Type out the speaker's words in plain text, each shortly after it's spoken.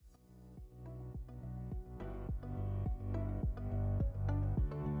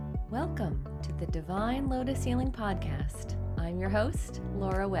Welcome to the Divine Lotus Healing Podcast. I'm your host,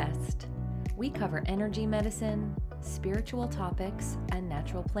 Laura West. We cover energy medicine, spiritual topics, and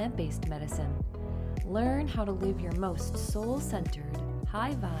natural plant-based medicine. Learn how to live your most soul-centered,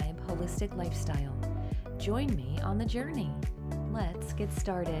 high-vibe, holistic lifestyle. Join me on the journey. Let's get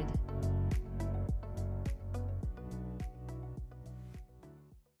started.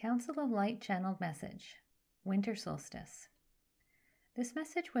 Council of Light channeled message, Winter Solstice. This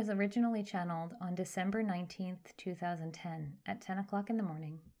message was originally channeled on December 19th, 2010 at 10 o'clock in the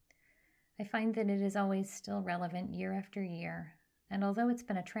morning. I find that it is always still relevant year after year, and although it's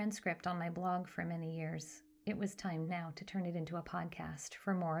been a transcript on my blog for many years, it was time now to turn it into a podcast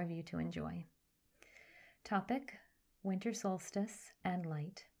for more of you to enjoy. Topic: Winter Solstice and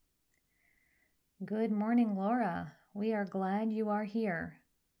Light. Good morning, Laura. We are glad you are here.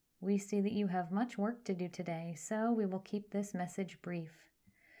 We see that you have much work to do today, so we will keep this message brief.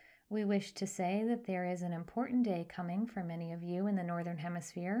 We wish to say that there is an important day coming for many of you in the Northern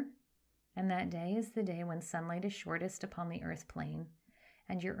Hemisphere, and that day is the day when sunlight is shortest upon the earth plane,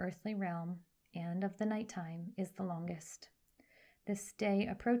 and your earthly realm, and of the nighttime, is the longest. This day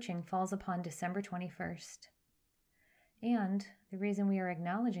approaching falls upon December 21st. And the reason we are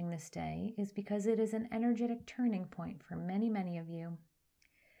acknowledging this day is because it is an energetic turning point for many, many of you.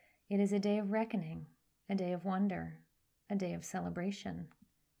 It is a day of reckoning, a day of wonder, a day of celebration,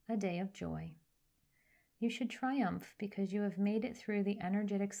 a day of joy. You should triumph because you have made it through the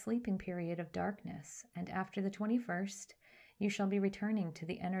energetic sleeping period of darkness, and after the 21st, you shall be returning to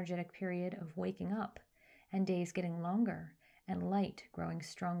the energetic period of waking up, and days getting longer, and light growing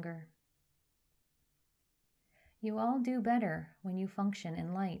stronger. You all do better when you function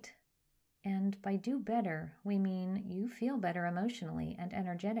in light. And by do better, we mean you feel better emotionally and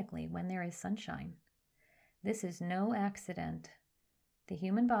energetically when there is sunshine. This is no accident. The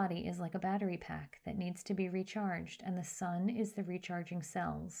human body is like a battery pack that needs to be recharged, and the sun is the recharging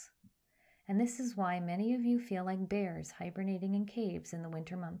cells. And this is why many of you feel like bears hibernating in caves in the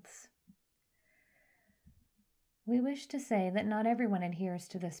winter months. We wish to say that not everyone adheres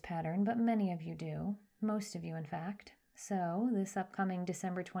to this pattern, but many of you do, most of you in fact. So, this upcoming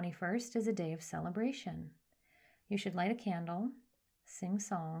December 21st is a day of celebration. You should light a candle, sing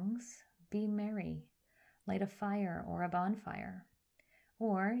songs, be merry, light a fire or a bonfire.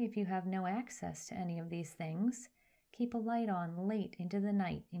 Or, if you have no access to any of these things, keep a light on late into the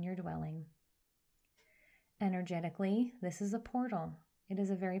night in your dwelling. Energetically, this is a portal. It is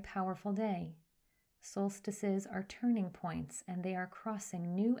a very powerful day. Solstices are turning points, and they are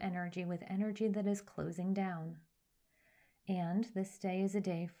crossing new energy with energy that is closing down. And this day is a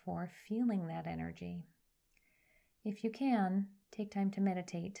day for feeling that energy. If you can, take time to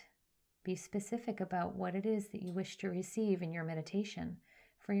meditate. Be specific about what it is that you wish to receive in your meditation,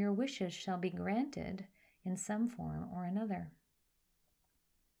 for your wishes shall be granted in some form or another.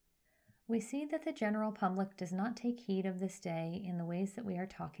 We see that the general public does not take heed of this day in the ways that we are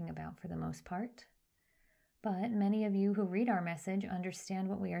talking about for the most part. But many of you who read our message understand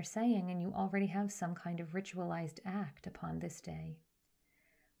what we are saying, and you already have some kind of ritualized act upon this day.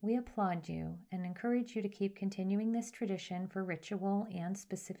 We applaud you and encourage you to keep continuing this tradition for ritual and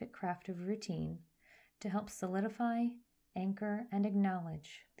specific craft of routine to help solidify, anchor, and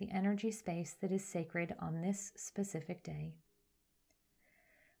acknowledge the energy space that is sacred on this specific day.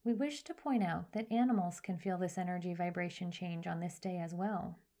 We wish to point out that animals can feel this energy vibration change on this day as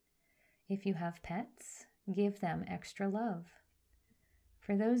well. If you have pets, give them extra love.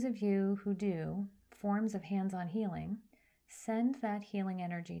 For those of you who do forms of hands-on healing, send that healing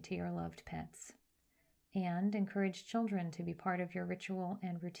energy to your loved pets, and encourage children to be part of your ritual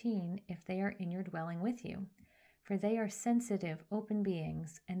and routine if they are in your dwelling with you, for they are sensitive, open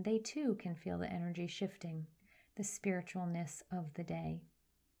beings, and they too can feel the energy shifting, the spiritualness of the day.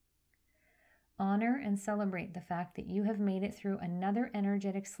 Honor and celebrate the fact that you have made it through another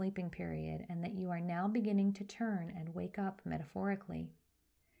energetic sleeping period and that you are now beginning to turn and wake up metaphorically.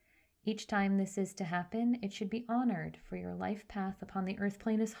 Each time this is to happen, it should be honored, for your life path upon the earth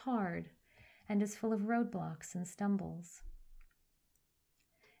plane is hard and is full of roadblocks and stumbles.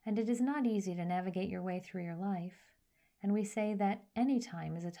 And it is not easy to navigate your way through your life, and we say that any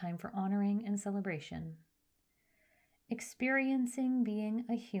time is a time for honoring and celebration. Experiencing being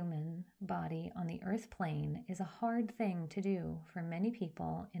a human body on the earth plane is a hard thing to do for many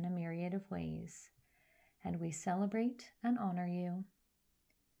people in a myriad of ways, and we celebrate and honor you.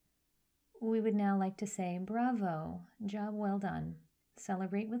 We would now like to say bravo, job well done.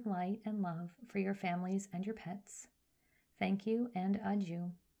 Celebrate with light and love for your families and your pets. Thank you and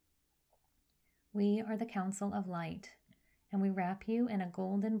adieu. We are the Council of Light, and we wrap you in a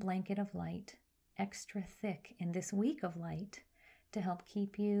golden blanket of light, extra thick in this week of light, to help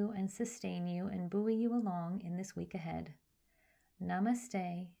keep you and sustain you and buoy you along in this week ahead.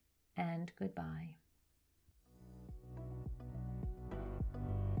 Namaste and goodbye.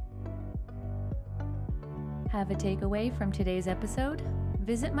 Have a takeaway from today's episode?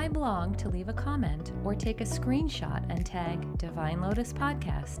 Visit my blog to leave a comment or take a screenshot and tag Divine Lotus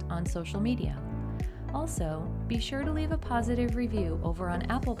Podcast on social media. Also, be sure to leave a positive review over on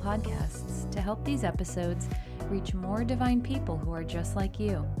Apple Podcasts to help these episodes reach more divine people who are just like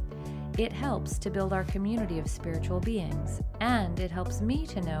you. It helps to build our community of spiritual beings, and it helps me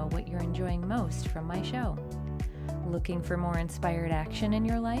to know what you're enjoying most from my show. Looking for more inspired action in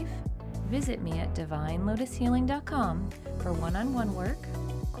your life? Visit me at divinelotushealing.com for one-on-one work,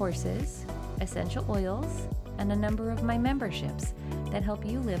 courses, essential oils, and a number of my memberships that help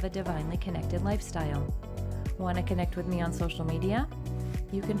you live a divinely connected lifestyle. Want to connect with me on social media?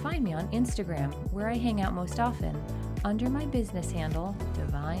 You can find me on Instagram, where I hang out most often, under my business handle,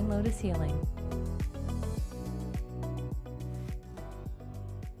 Divine Lotus Healing.